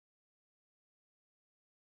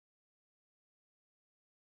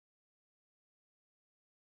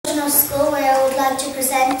school where I would like to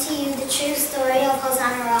present to you the true story of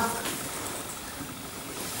Hosanna Rock.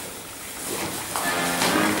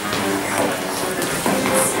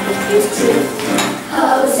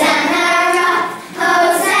 Hosanna Rock,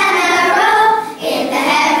 Hosanna Rock, in the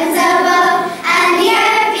heavens above and the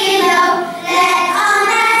earth below. Let all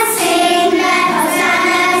men sing, let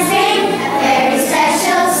Hosanna sing. A very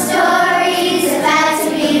special story is about to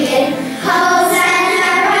begin.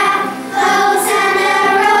 Hosanna Rock, Hosanna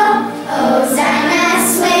Rock, Hosanna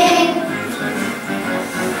swing.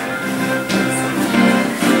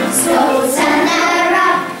 So Hosanna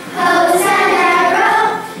Rock, Hosanna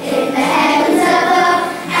Rock, in the heavens above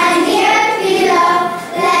and the earth below.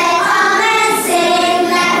 Let all men sing,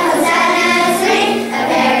 let Hosanna swing. A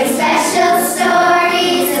very special story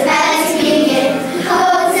is about to begin.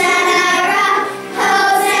 Hosanna Rock,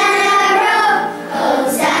 Hosanna Rock,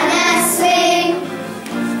 Hosanna swing.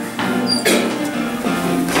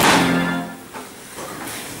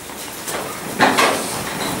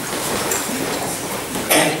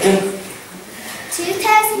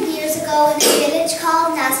 2,000 years ago, in a village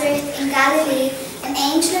called Nazareth in Galilee, an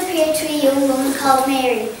angel appeared to a young woman called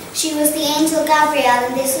Mary. She was the angel Gabriel,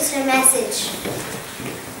 and this was her message.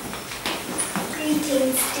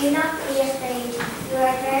 Greetings, do not be afraid. You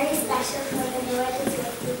are very special, for the Lord is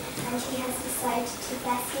with you, and He has decided to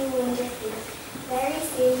bless you wonderfully. Very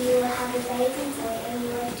soon you will have a baby boy, and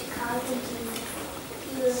you are to call him Jesus.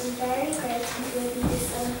 He will be very great, and he will be the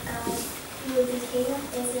Son of God. He will be King of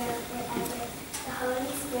Israel forever. The Holy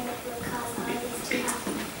Spirit will cause all this to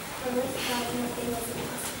happen, for with God nothing is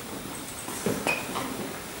impossible.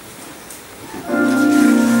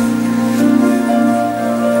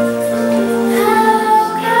 How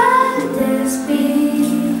can this be?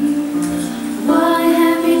 Why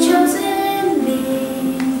have you chosen me?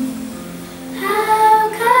 How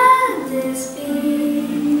can this be?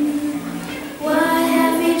 Why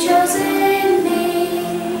have you chosen me?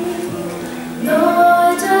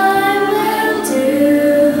 Lord, I will do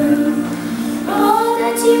all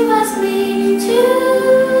that you ask me to.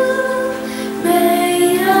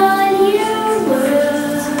 May all your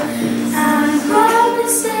word and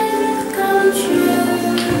promises come true.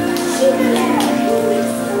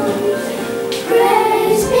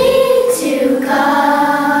 Praise be to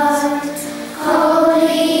God,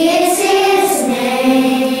 holy is His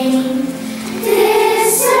name. This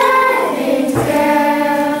servant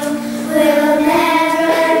girl will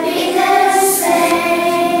never be the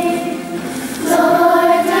same.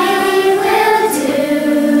 Lord, we will do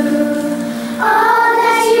all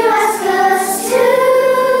that you ask us to.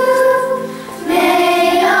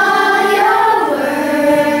 May all your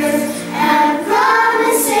words and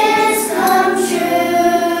promises come true.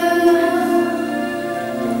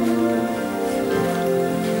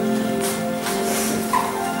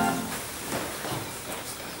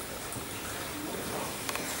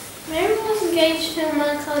 Mary was engaged to a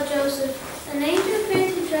man called Joseph. An angel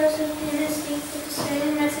appeared to Joseph in his sleep with the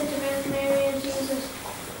same message about Mary and Jesus.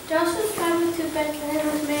 Joseph traveled to Bethlehem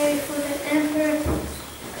with Mary, for the emperor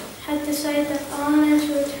had decided that all men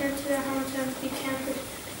should return to their hometown to be counted.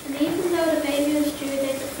 And even though the baby was due,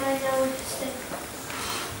 they could find nowhere to stay.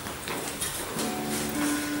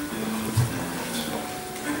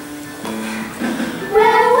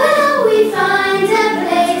 Where will we find a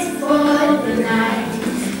place for the night?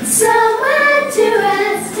 Somewhere to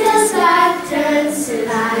rest till dark turns to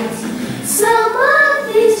light.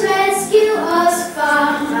 Someone please rescue us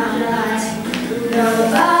from our light.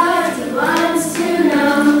 Nobody wants to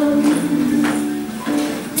know.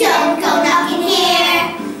 Don't go knocking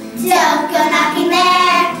here, don't go knocking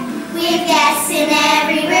there. We've guests in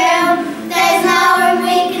every room, there's no room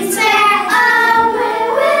we can spare. Oh, where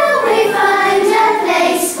will we find a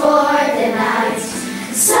place for the night?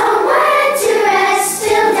 Somewhere to rest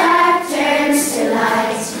till dark turns to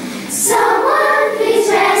light. Someone please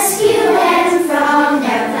rescue them from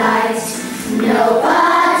their plight.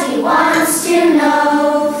 Nobody wants to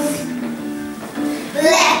know.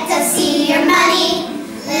 Let us see your money,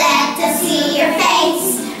 let us see your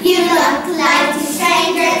face. You look like two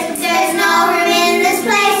strangers, there's no room in this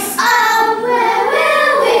place. Oh, where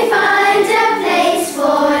will we find a place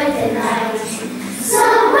for the night?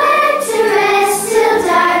 Somewhere to rest till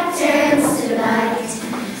dark turns to light.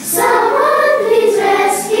 Someone please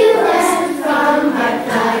rescue them from our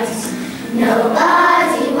plight.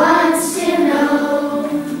 Nobody wants to know.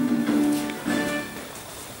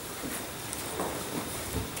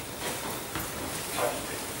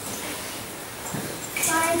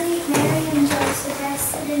 Finally, Mary and Joseph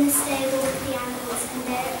rested in a stable with the animals, and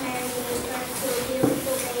there Mary gave birth to a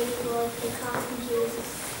beautiful baby boy. They called him Jesus.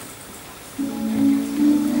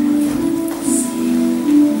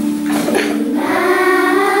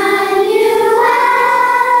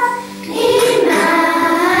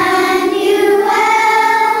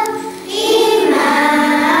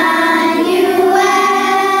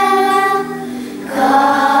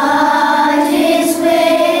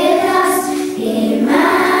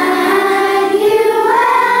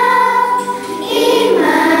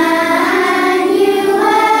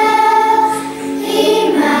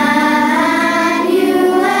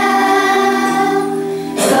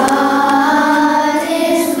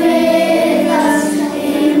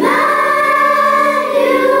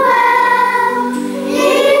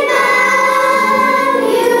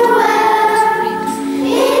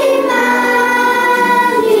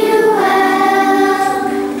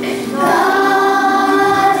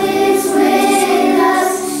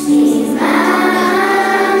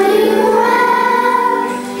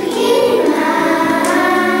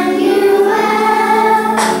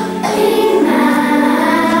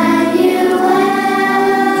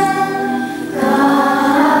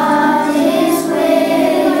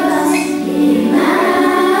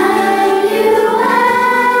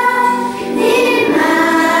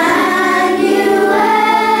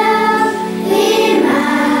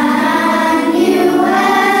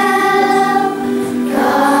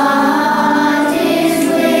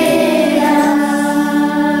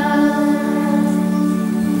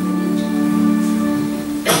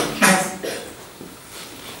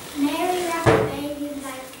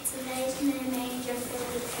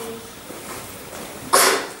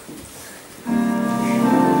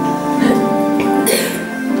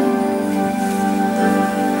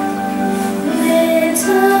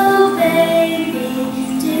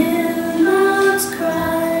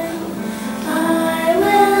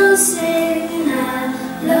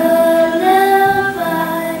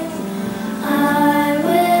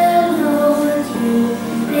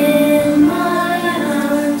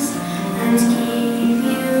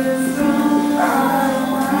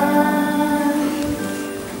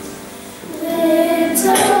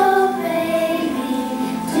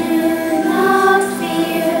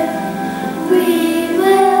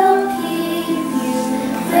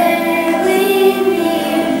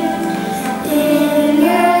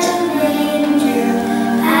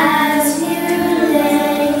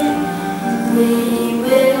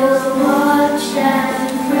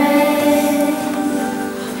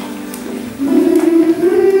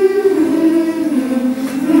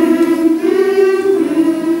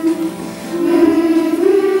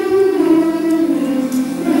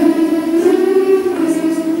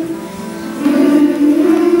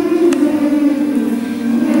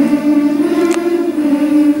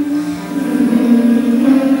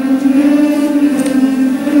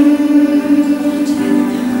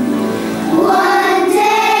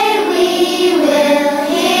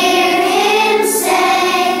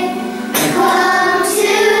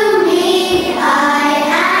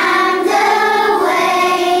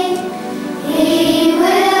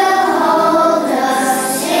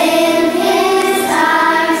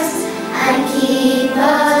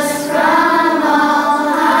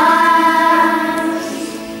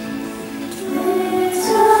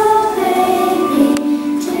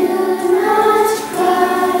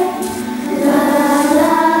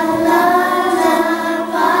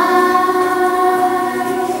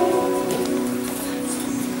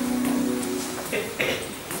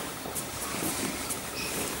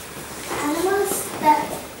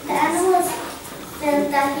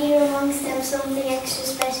 that here amongst them something extra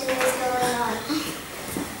special is going on.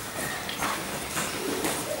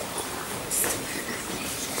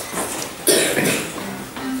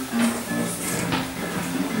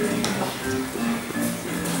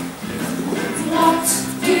 What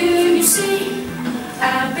do you see?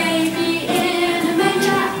 A baby in a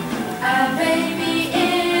manger. A baby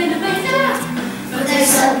in a manger. But there's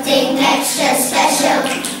something extra special.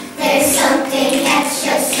 There's something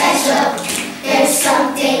extra special. There's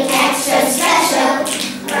something extra special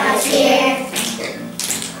right here.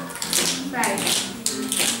 Right.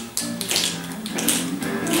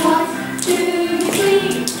 What do you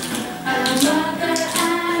see? A mother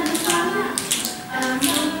and a father. A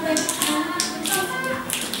mother and a father.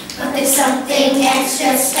 But there's something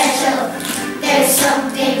extra special. There's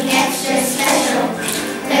something extra special.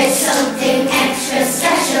 There's something extra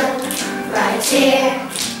special right here.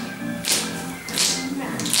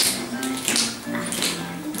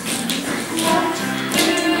 What do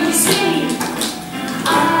you see? I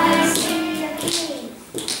see a king.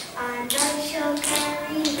 I'm not sure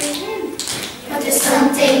carrying him. But there's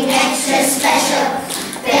something extra special.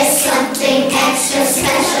 There's something extra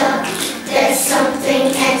special. There's something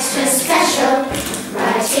extra special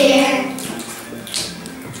right here.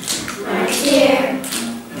 Right here.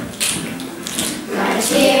 Right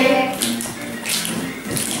here.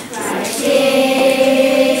 Right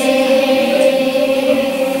here.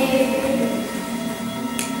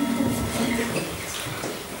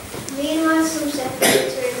 Meanwhile, some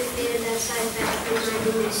shepherds were in the field outside back behind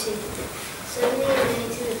the mission. Suddenly, an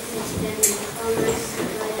angel appeared to them, and all nice and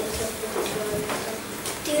guided up with the glory.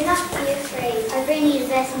 Do not be afraid. I bring you the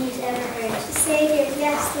best news ever heard. The Savior,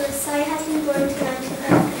 yes, the Messiah has been born to land in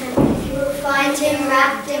Bethlehem. You will find him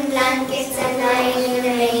wrapped in blankets and lying in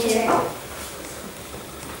a manger.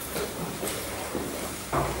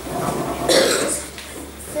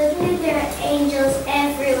 Suddenly there are angels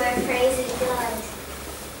everywhere praising God.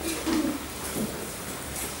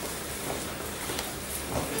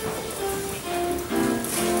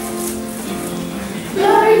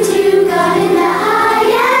 Glory to God in the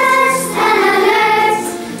highest, and on earth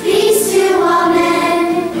peace to all men.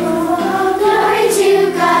 Oh, glory to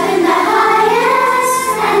God in the highest,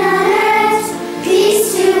 and on earth peace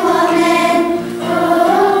to all men.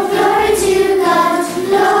 Oh, glory to God,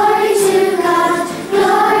 glory to God,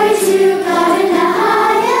 glory to God in the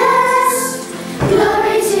highest.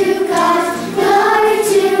 Glory to God, glory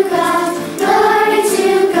to God, glory to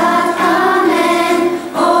God, amen.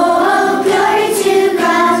 Oh, glory to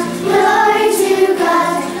God, glory to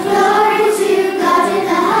God, glory to God in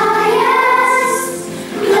the highest.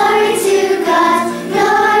 Glory to God,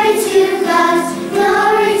 glory to God,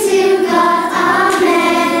 glory to God,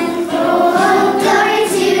 amen. Oh, glory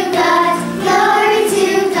to God, glory to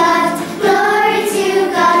God, glory to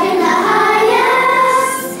God in the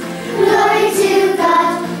highest. Glory to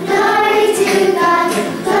God, glory to God,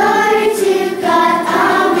 glory to God,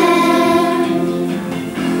 amen.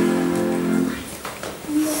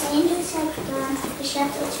 When the angels had gone, the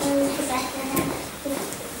shepherds rode to Bethlehem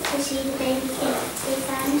to see the baby king. They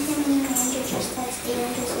found him in the manger just as the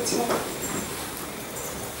angels had said.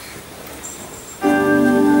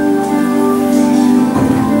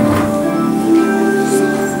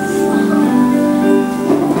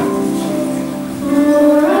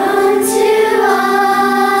 For unto us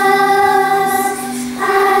a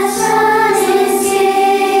Son is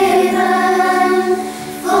given,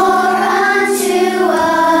 for unto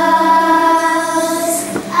us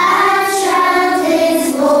a child is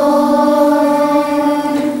born,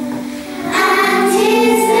 and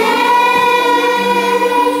his name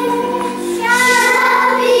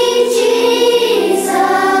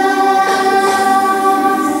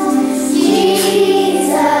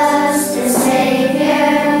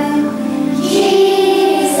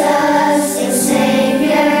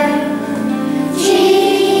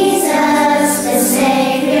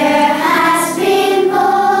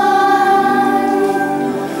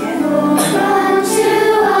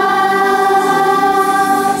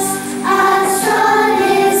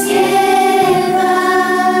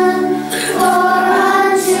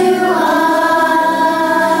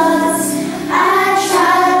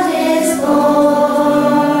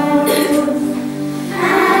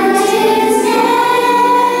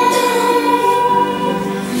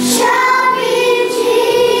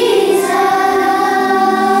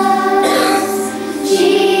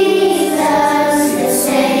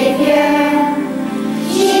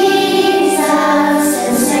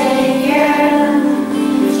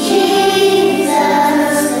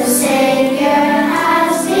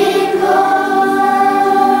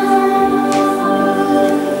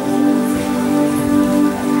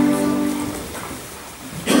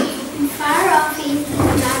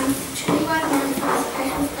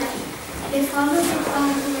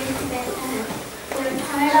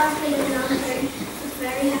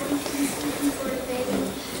for the baby.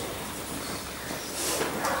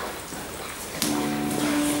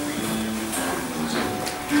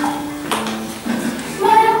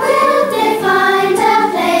 Where will they find a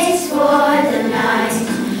place for the night?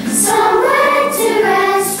 Somewhere to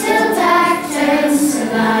rest till dark turns to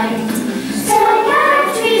light. Tell our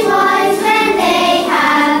three wise when they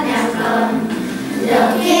have now come,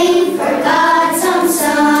 looking for God's own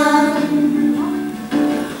Son.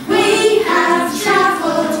 We have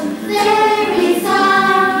traveled there.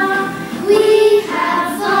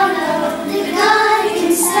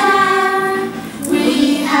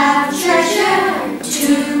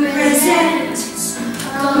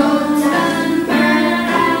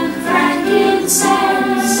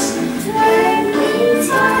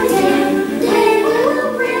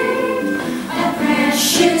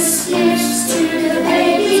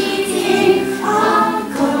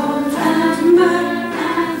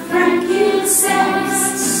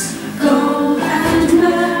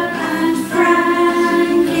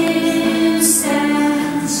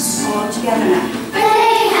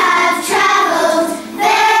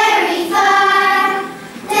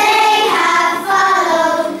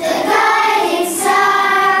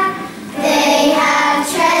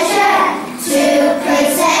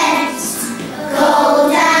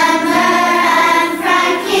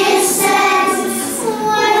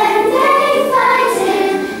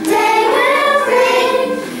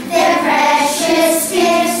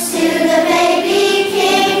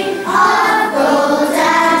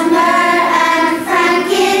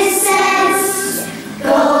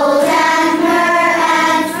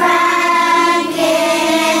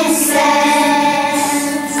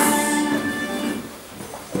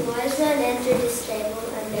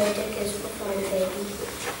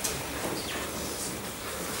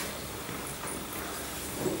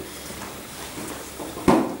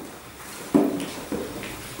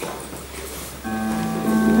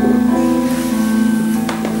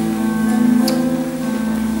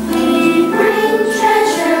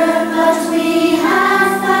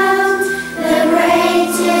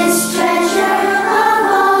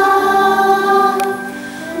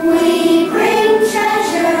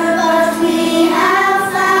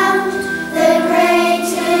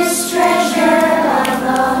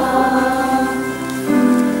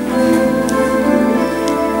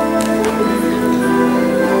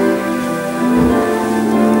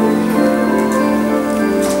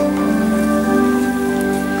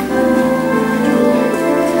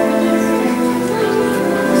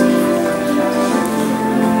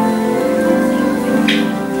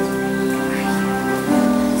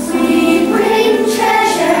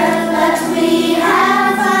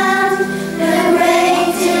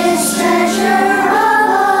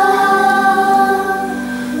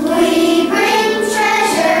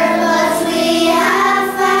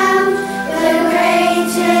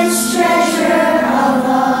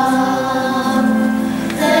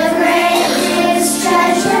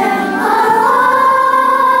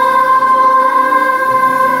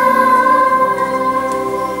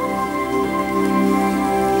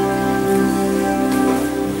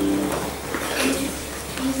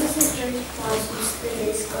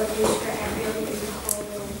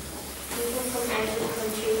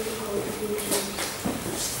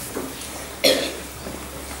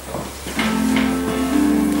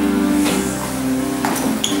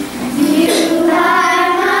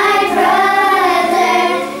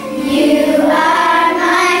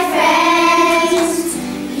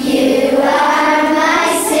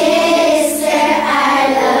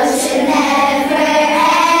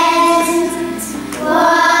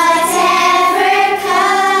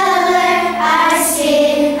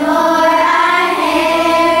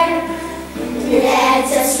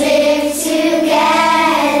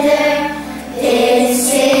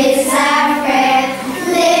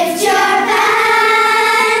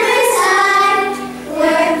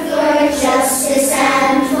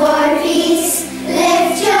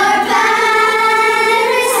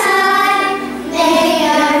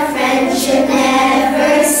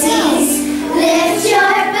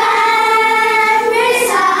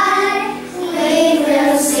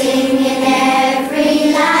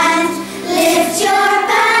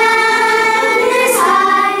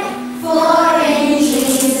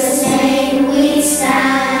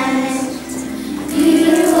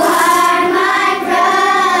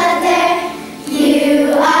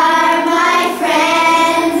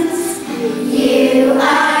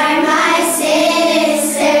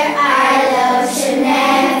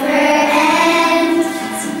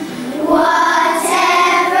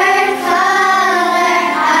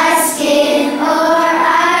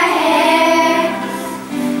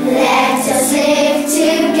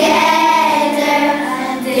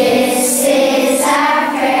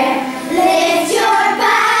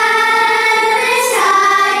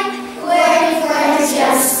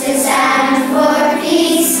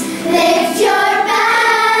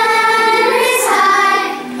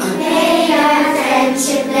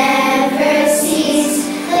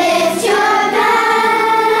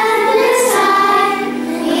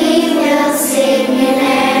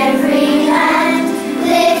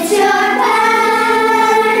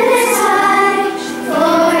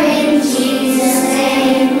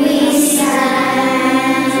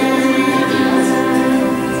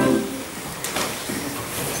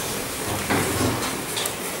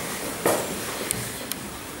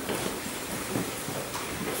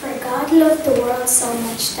 God loved the world so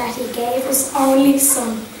much that he gave his only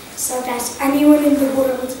Son, so that anyone in the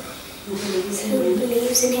world who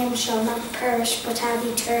believes in him shall not perish but have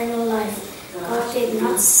eternal life. God did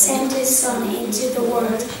not send his Son into the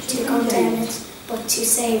world to condemn it, but to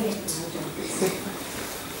save it.